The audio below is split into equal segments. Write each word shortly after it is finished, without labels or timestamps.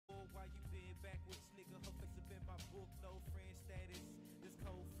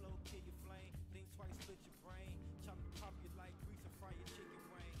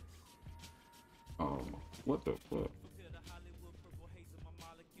What the fuck?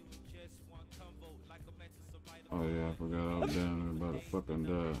 Oh yeah, I forgot I was down there about to fucking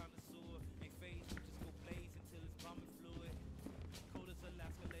die.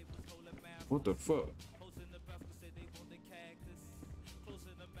 What the fuck?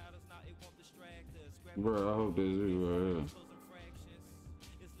 Bro, I hope this is right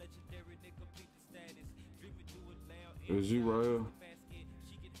here. Is you right here?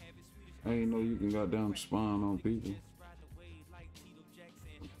 I ain't know you can goddamn spawn on people.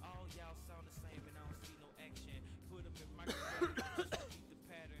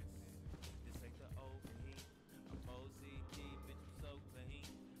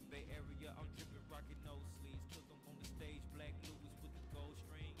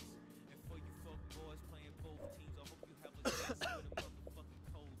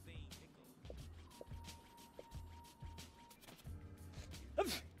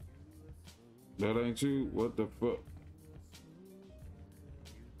 That ain't you? What the fuck?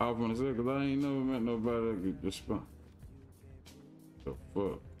 I was gonna say, cause I ain't never met nobody that could just spawn. The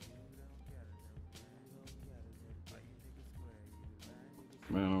fuck?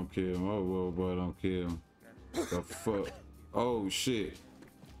 Man, don't kill him. Oh, well, boy, don't kill him. The fuck? Oh, shit.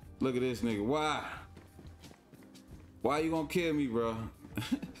 Look at this nigga. Why? Why you gonna kill me, bro?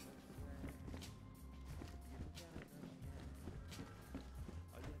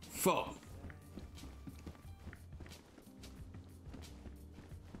 Fuck.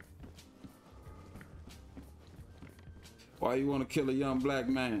 Why you want to kill a young black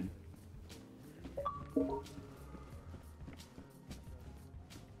man?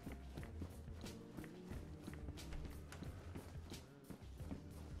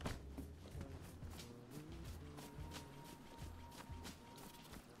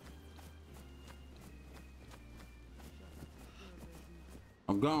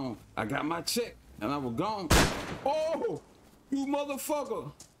 I'm gone. I got my check and I was gone. Oh, you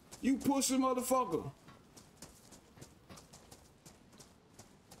motherfucker. You pussy motherfucker.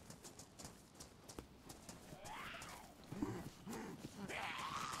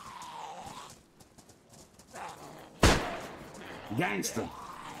 Gangster.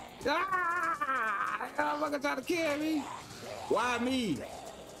 Ah! That motherfucker trying to kill me. Why me?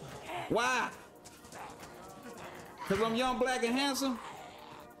 Why? Cause I'm young, black, and handsome?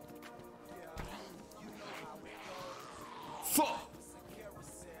 Fuck.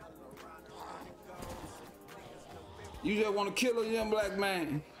 You just want to kill a young black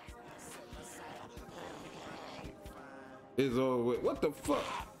man. It's over with. What the fuck?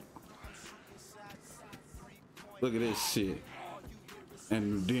 Look at this shit.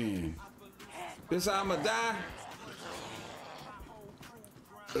 And then, this how I'ma die?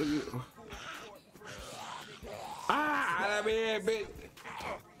 Ah, that bad bitch.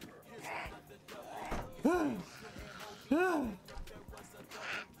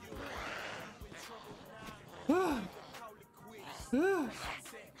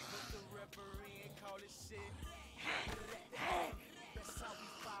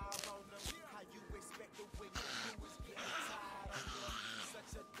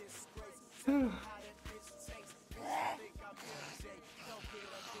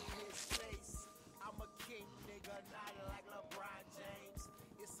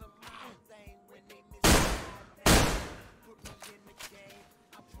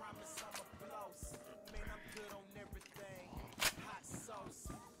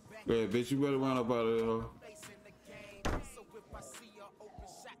 Yeah, bitch, you better run up out of there, ho.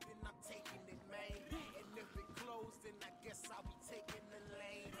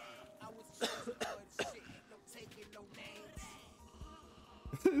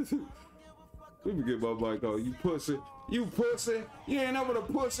 Let me get my mic on. You pussy. You pussy. You ain't never the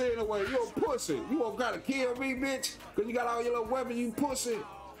pussy anyway. You a pussy. You won't gotta kill me, bitch. Cause you got all your little weapons, you pussy.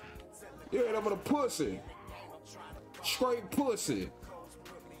 You ain't never the pussy. Straight pussy.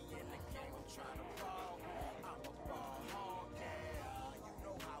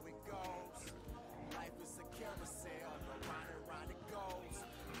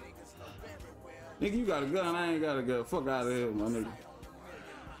 Nigga, you got a gun, I ain't got a gun. Fuck out of here, my nigga.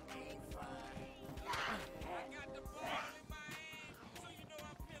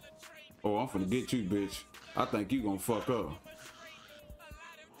 Oh, I'm finna get you, bitch. I think you gonna fuck up.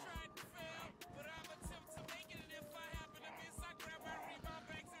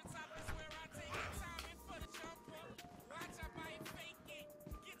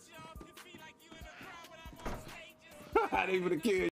 I didn't even kill you.